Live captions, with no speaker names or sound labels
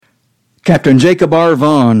Captain Jacob R.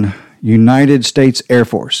 Vaughan, United States Air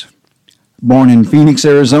Force. Born in Phoenix,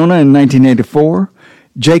 Arizona in 1984,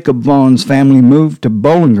 Jacob Vaughan's family moved to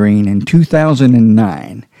Bowling Green in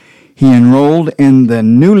 2009. He enrolled in the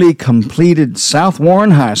newly completed South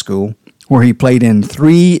Warren High School, where he played in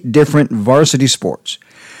 3 different varsity sports.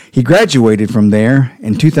 He graduated from there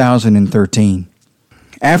in 2013.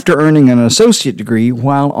 After earning an associate degree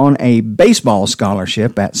while on a baseball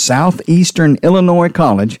scholarship at Southeastern Illinois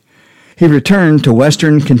College, he returned to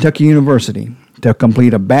Western Kentucky University to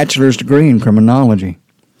complete a bachelor's degree in criminology.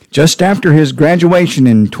 Just after his graduation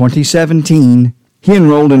in 2017, he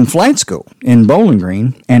enrolled in flight school in Bowling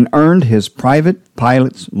Green and earned his private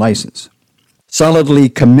pilot's license. Solidly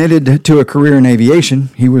committed to a career in aviation,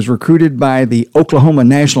 he was recruited by the Oklahoma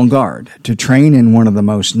National Guard to train in one of the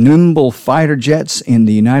most nimble fighter jets in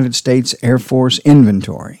the United States Air Force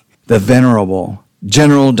inventory, the venerable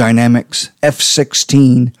General Dynamics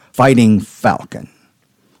F-16 Fighting Falcon.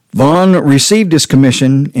 Vaughan received his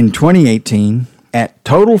commission in 2018 at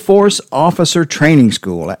Total Force Officer Training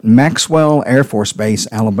School at Maxwell Air Force Base,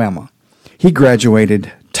 Alabama. He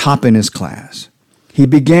graduated top in his class. He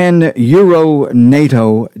began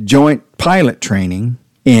Euro-NATO joint pilot training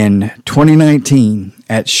in 2019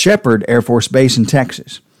 at Shepherd Air Force Base in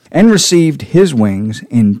Texas and received his wings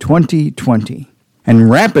in 2020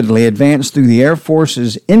 and rapidly advanced through the Air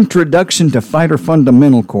Force's Introduction to Fighter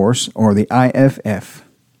Fundamental course, or the IFF.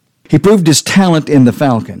 He proved his talent in the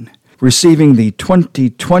Falcon, receiving the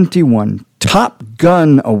 2021 Top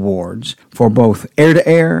Gun Awards for both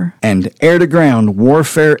air-to-air and air-to-ground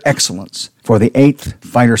warfare excellence for the 8th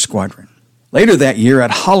Fighter Squadron. Later that year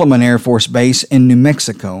at Holloman Air Force Base in New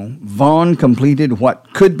Mexico, Vaughan completed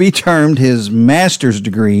what could be termed his master's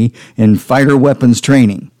degree in fighter weapons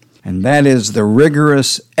training, and that is the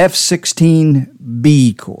rigorous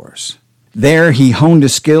F-16B course. There he honed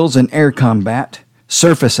his skills in air combat,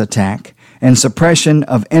 surface attack, and suppression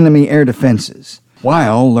of enemy air defenses,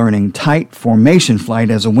 while learning tight formation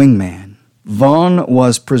flight as a wingman. Vaughan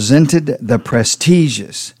was presented the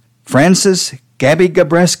prestigious Francis Gabby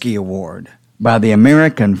Gabreski Award by the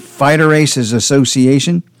American Fighter Aces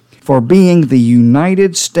Association for being the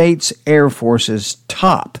United States Air Force's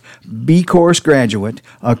top B-Course graduate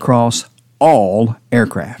across all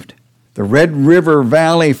aircraft. The Red River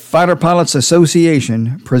Valley Fighter Pilots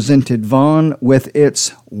Association presented Vaughan with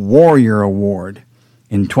its Warrior Award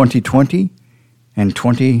in 2020 and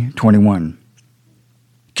 2021.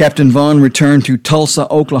 Captain Vaughan returned to Tulsa,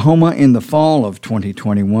 Oklahoma in the fall of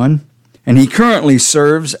 2021, and he currently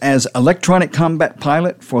serves as electronic combat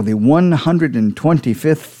pilot for the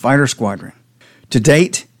 125th Fighter Squadron. To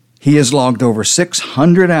date, he has logged over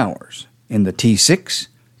 600 hours in the T-6,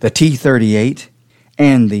 the T-38,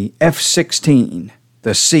 and the F-16,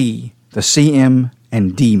 the C, the CM,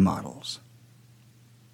 and D models.